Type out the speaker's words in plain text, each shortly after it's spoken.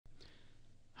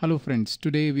Hello friends,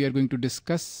 today we are going to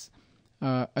discuss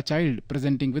a child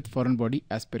presenting with foreign body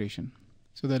aspiration.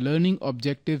 So the learning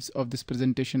objectives of this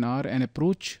presentation are an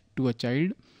approach to a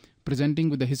child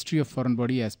presenting with the history of foreign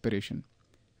body aspiration.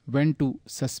 When to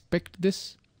suspect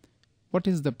this, what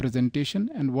is the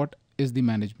presentation and what is the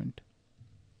management.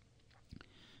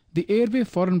 The airway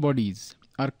foreign bodies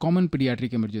are common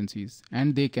pediatric emergencies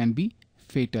and they can be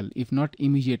fatal if not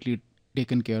immediately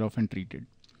taken care of and treated.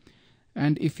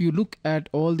 And if you look at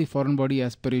all the foreign body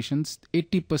aspirations,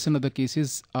 80% of the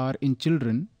cases are in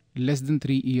children less than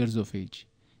 3 years of age.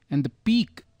 And the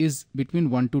peak is between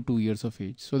 1 to 2 years of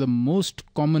age. So the most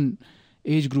common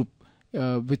age group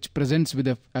which presents with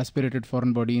an aspirated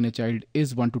foreign body in a child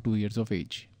is 1 to 2 years of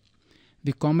age.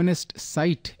 The commonest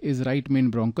site is right main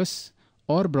bronchus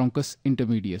or bronchus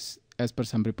intermedius as per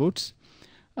some reports.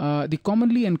 The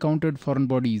commonly encountered foreign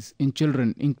bodies in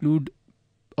children include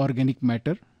organic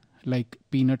matter like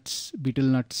peanuts, betel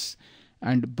nuts,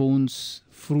 and bones,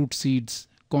 fruit seeds,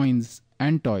 coins,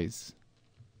 and toys.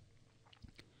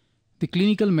 The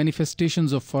clinical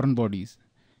manifestations of foreign bodies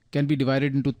can be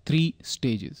divided into 3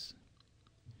 stages.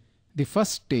 The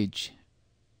first stage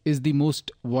is the most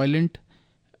violent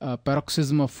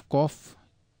paroxysm of cough,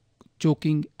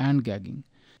 choking, and gagging.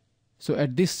 So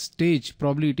at this stage,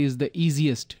 probably it is the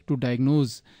easiest to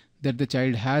diagnose that the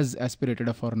child has aspirated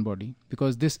a foreign body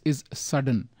because this is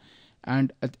sudden.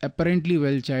 And apparently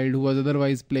well child who was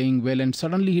otherwise playing well and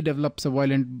suddenly he develops a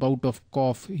violent bout of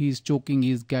cough, he is choking,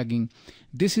 he is gagging.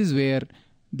 This is where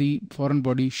the foreign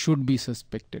body should be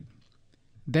suspected.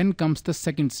 Then comes the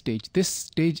second stage. This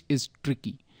stage is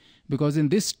tricky because in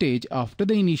this stage, after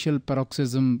the initial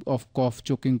paroxysm of cough,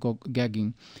 choking,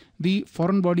 gagging, the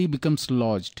foreign body becomes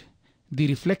lodged. The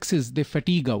reflexes, they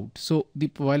fatigue out. So the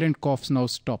violent coughs now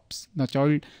stops.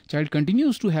 The child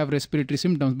continues to have respiratory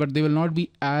symptoms, but they will not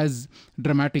be as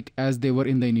dramatic as they were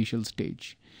in the initial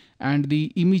stage. And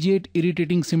the immediate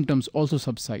irritating symptoms also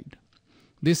subside.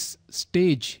 This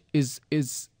stage is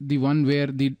the one where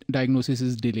the diagnosis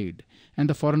is delayed and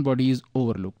the foreign body is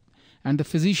overlooked. And the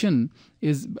physician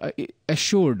is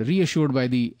reassured by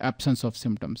the absence of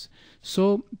symptoms.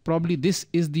 So probably this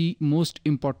is the most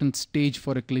important stage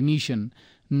for a clinician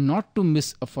not to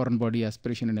miss a foreign body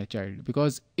aspiration in a child,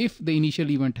 because if the initial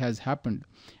event has happened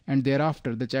and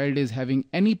thereafter the child is having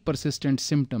any persistent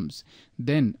symptoms,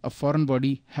 then a foreign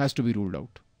body has to be ruled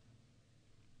out.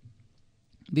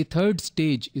 The third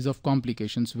stage is of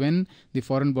complications. When the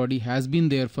foreign body has been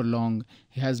there for long,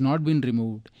 has not been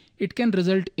removed, it can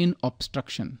result in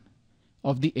obstruction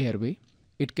of the airway.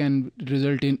 It can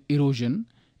result in erosion.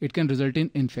 It can result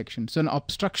in infection. So an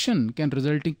obstruction can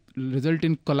result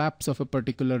in collapse of a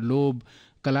particular lobe,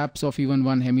 collapse of even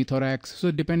one hemithorax.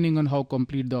 So depending on how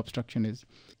complete the obstruction is.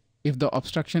 If the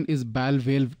obstruction is bowel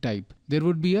valve type, there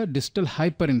would be a distal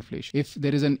hyperinflation. If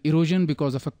there is an erosion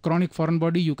because of a chronic foreign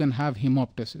body, you can have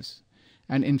hemoptysis.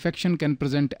 An infection can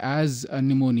present as a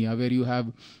pneumonia where you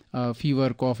have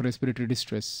fever, cough, respiratory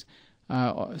distress.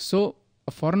 So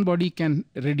a foreign body can,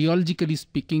 radiologically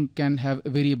speaking, can have a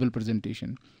variable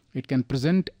presentation. It can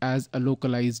present as a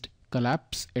localized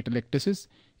collapse, atelectasis.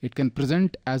 It can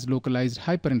present as localized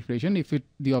hyperinflation if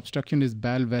the obstruction is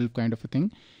bowel valve kind of a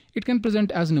thing. It can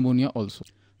present as pneumonia also.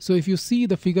 So if you see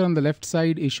the figure on the left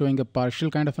side is showing a partial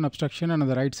kind of an obstruction and on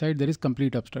the right side there is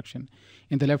complete obstruction.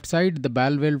 In the left side, the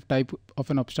bowel valve type of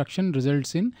an obstruction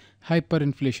results in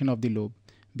hyperinflation of the lobe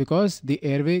because the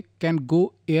air can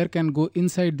go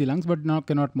inside the lungs but now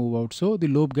cannot move out. So the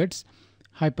lobe gets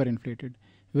hyperinflated.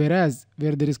 Whereas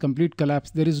where there is complete collapse,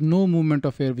 there is no movement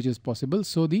of air which is possible.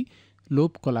 So the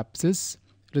lobe collapses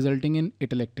resulting in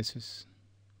atelectasis.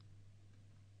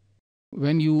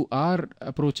 When you are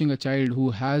approaching a child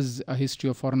who has a history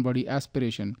of foreign body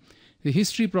aspiration, the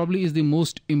history probably is the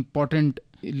most important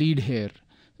lead here.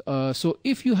 So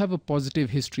if you have a positive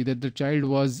history that the child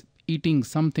was eating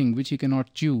something which he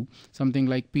cannot chew, something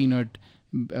like peanut,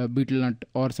 betel nut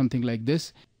or something like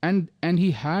this, and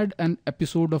he had an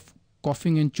episode of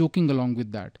coughing and choking along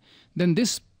with that, then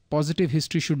this positive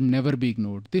history should never be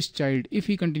ignored. This child, if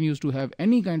he continues to have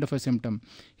any kind of a symptom,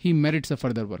 he merits a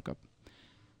further workup.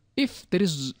 If there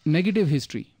is negative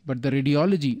history, but the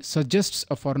radiology suggests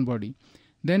a foreign body,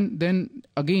 then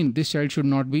again this child should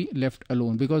not be left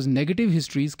alone because negative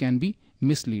histories can be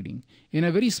misleading. In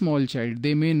a very small child,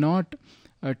 they may not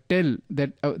tell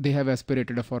that they have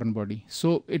aspirated a foreign body.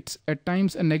 So it's at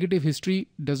times a negative history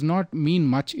does not mean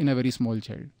much in a very small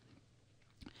child.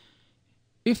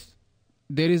 If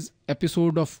there is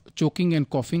episode of choking and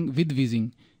coughing with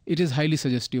wheezing, it is highly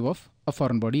suggestive of a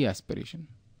foreign body aspiration.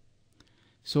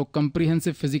 So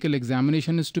comprehensive physical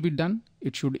examination is to be done.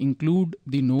 It should include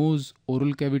the nose,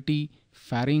 oral cavity,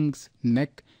 pharynx,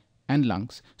 neck, and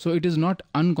lungs. So it is not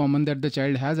uncommon that the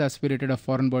child has aspirated a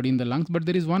foreign body in the lungs, but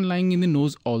there is one lying in the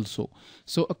nose also.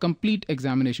 So a complete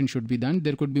examination should be done.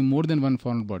 There could be more than one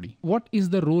foreign body. What is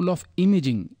the role of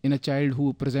imaging in a child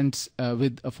who presents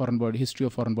with a foreign body, history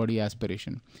of foreign body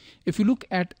aspiration? If you look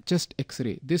at chest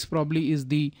X-ray, this probably is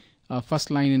the first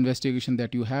line investigation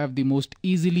that you have, the most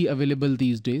easily available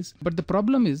these days. But the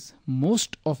problem is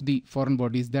most of the foreign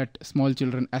bodies that small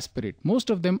children aspirate, most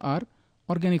of them are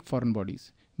organic foreign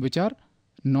bodies, which are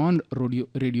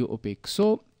non-radio opaque.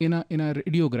 So in a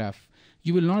radiograph,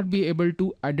 you will not be able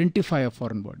to identify a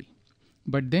foreign body,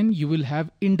 but then you will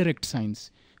have indirect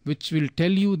signs which will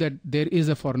tell you that there is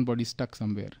a foreign body stuck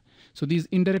somewhere. So these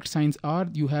indirect signs are,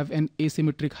 you have an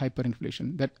asymmetric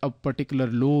hyperinflation, that a particular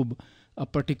lobe, a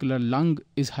particular lung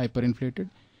is hyperinflated.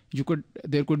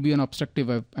 There could be an obstructive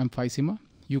emphysema.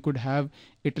 You could have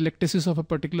atelectasis of a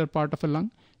particular part of a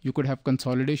lung. You could have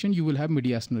consolidation. You will have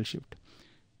mediastinal shift.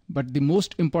 But the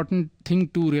most important thing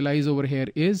to realize over here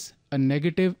is a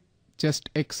negative chest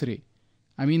X-ray.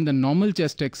 I mean, the normal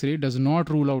chest X-ray does not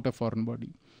rule out a foreign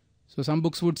body. So some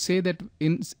books would say that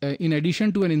in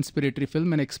addition to an inspiratory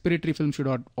film, an expiratory film should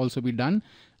also be done.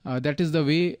 That is the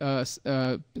way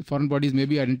foreign bodies may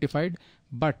be identified,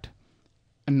 but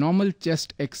a normal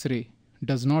chest X-ray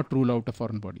does not rule out a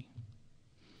foreign body.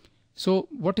 So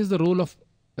what is the role of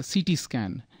a CT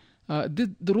scan?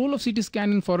 The role of CT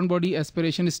scan in foreign body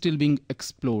aspiration is still being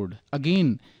explored.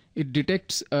 Again, it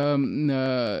detects some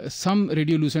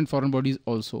radiolucent foreign bodies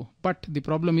also, but the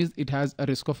problem is it has a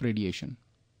risk of radiation.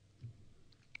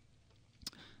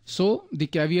 So the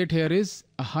caveat here is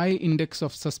a high index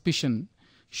of suspicion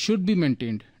should be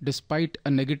maintained despite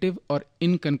a negative or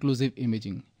inconclusive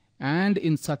imaging, and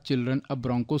in such children a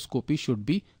bronchoscopy should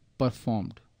be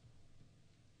performed.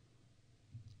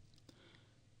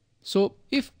 So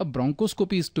if a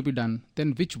bronchoscopy is to be done,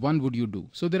 then which one would you do?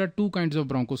 So there are two kinds of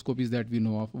bronchoscopies that we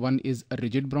know of. One is a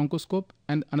rigid bronchoscope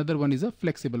and another one is a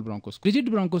flexible bronchoscope. Rigid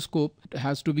bronchoscope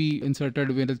has to be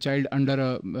inserted with a child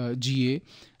under a GA,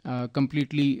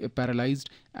 completely paralyzed,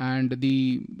 and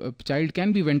the child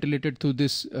can be ventilated through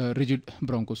this rigid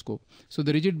bronchoscope. So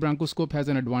the rigid bronchoscope has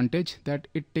an advantage that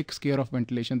it takes care of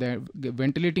ventilation.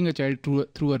 Ventilating a child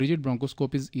through a rigid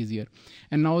bronchoscope is easier.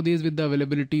 And nowadays, with the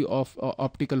availability of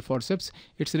optical forceps,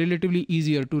 it's relatively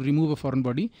easier to remove a foreign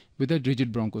body with a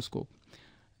rigid bronchoscope.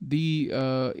 The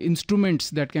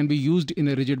instruments that can be used in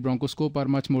a rigid bronchoscope are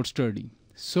much more sturdy.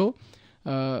 So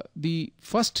the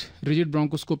first rigid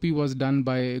bronchoscopy was done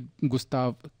by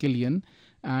Gustav Killian,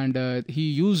 and he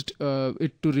used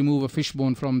it to remove a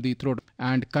fishbone from the throat.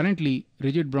 And currently,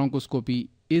 rigid bronchoscopy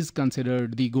is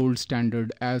considered the gold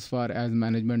standard as far as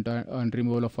management and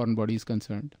removal of foreign body is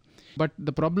concerned. But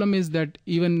the problem is that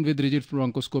even with rigid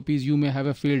bronchoscopies, you may have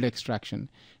a failed extraction,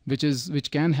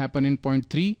 which can happen in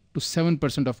 0.3 to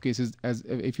 7% of cases, as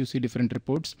if you see different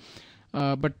reports.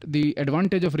 But the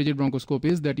advantage of rigid bronchoscope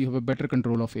is that you have a better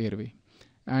control of airway,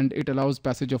 and it allows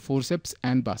passage of forceps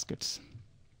and baskets.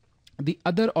 The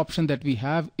other option that we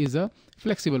have is a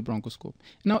flexible bronchoscope.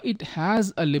 Now it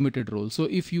has a limited role. So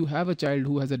if you have a child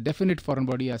who has a definite foreign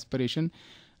body aspiration,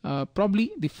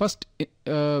 probably the first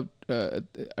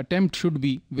attempt should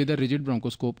be with a rigid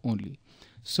bronchoscope only.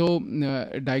 So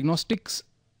diagnostics,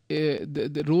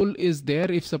 the role is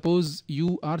there if suppose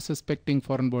you are suspecting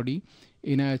foreign body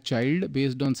in a child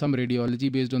based on some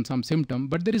radiology, based on some symptom,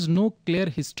 but there is no clear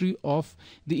history of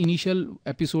the initial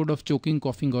episode of choking,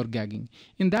 coughing or gagging.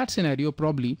 In that scenario,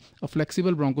 probably a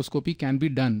flexible bronchoscopy can be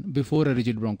done before a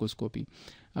rigid bronchoscopy.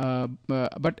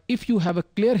 But if you have a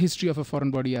clear history of a foreign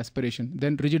body aspiration,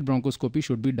 then rigid bronchoscopy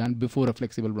should be done before a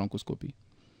flexible bronchoscopy.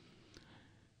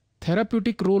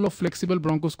 Therapeutic role of flexible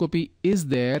bronchoscopy is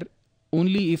there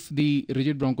only if the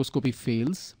rigid bronchoscopy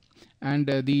fails. And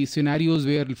the scenarios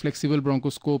where flexible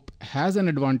bronchoscope has an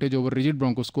advantage over rigid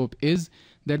bronchoscope is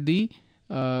that the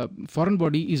foreign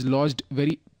body is lodged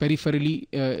very peripherally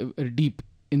deep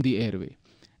in the airway,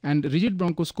 and rigid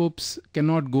bronchoscopes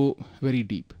cannot go very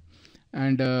deep.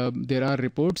 And there are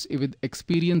reports with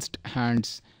experienced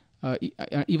hands,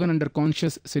 even under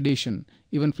conscious sedation,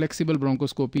 even flexible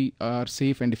bronchoscopy are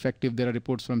safe and effective. There are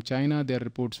reports from China, there are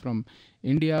reports from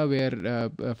India where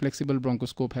flexible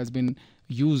bronchoscope has been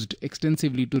used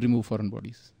extensively to remove foreign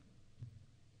bodies.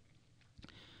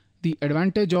 The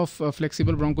advantage of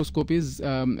flexible bronchoscope is,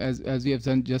 as we have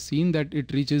just seen, that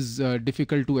it reaches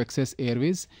difficult to access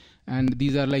airways, and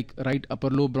these are like right upper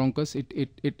lobe bronchus.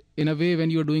 It in a way, when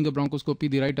you are doing a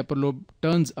bronchoscopy, the right upper lobe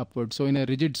turns upward. So in a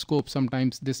rigid scope,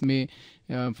 sometimes this may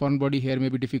foreign body hair may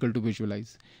be difficult to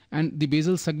visualize. And the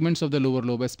basal segments of the lower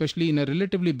lobe, especially in a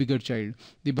relatively bigger child,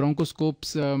 the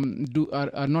bronchoscopes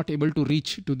are not able to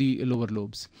reach to the lower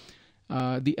lobes.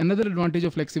 The another advantage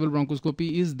of flexible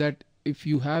bronchoscopy is that if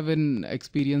you have an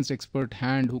experienced expert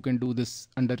hand who can do this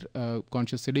under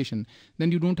conscious sedation,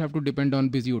 then you don't have to depend on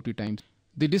busy OT times.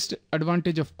 The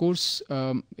disadvantage, of course,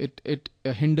 it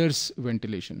hinders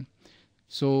ventilation.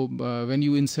 So when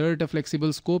you insert a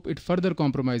flexible scope, it further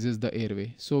compromises the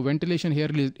airway. So ventilation here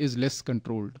is less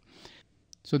controlled.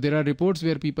 So there are reports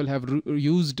where people have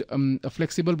used a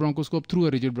flexible bronchoscope through a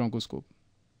rigid bronchoscope.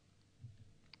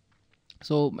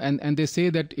 So, and they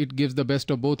say that it gives the best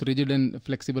of both rigid and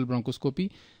flexible bronchoscopy,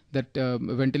 that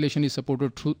ventilation is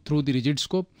supported through the rigid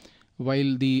scope,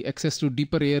 while the access to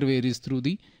deeper airway is through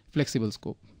the flexible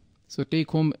scope. So take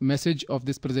home message of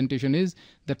this presentation is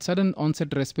that sudden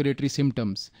onset respiratory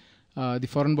symptoms, the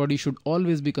foreign body should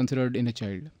always be considered in a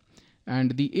child.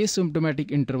 And the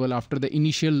asymptomatic interval after the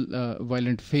initial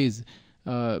violent phase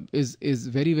is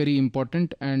very, very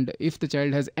important. And if the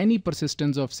child has any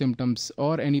persistence of symptoms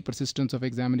or any persistence of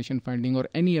examination finding or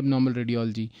any abnormal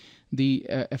radiology, the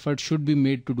effort should be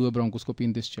made to do a bronchoscopy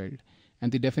in this child.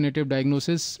 And the definitive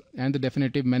diagnosis and the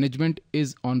definitive management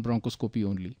is on bronchoscopy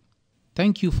only.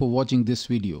 Thank you for watching this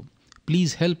video.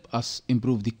 Please help us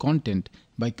improve the content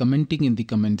by commenting in the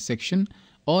comment section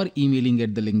or emailing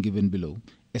at the link given below,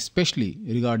 especially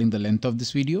regarding the length of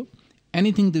this video,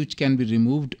 anything which can be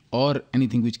removed or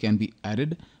anything which can be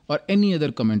added, or any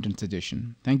other comment and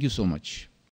suggestion. Thank you so much.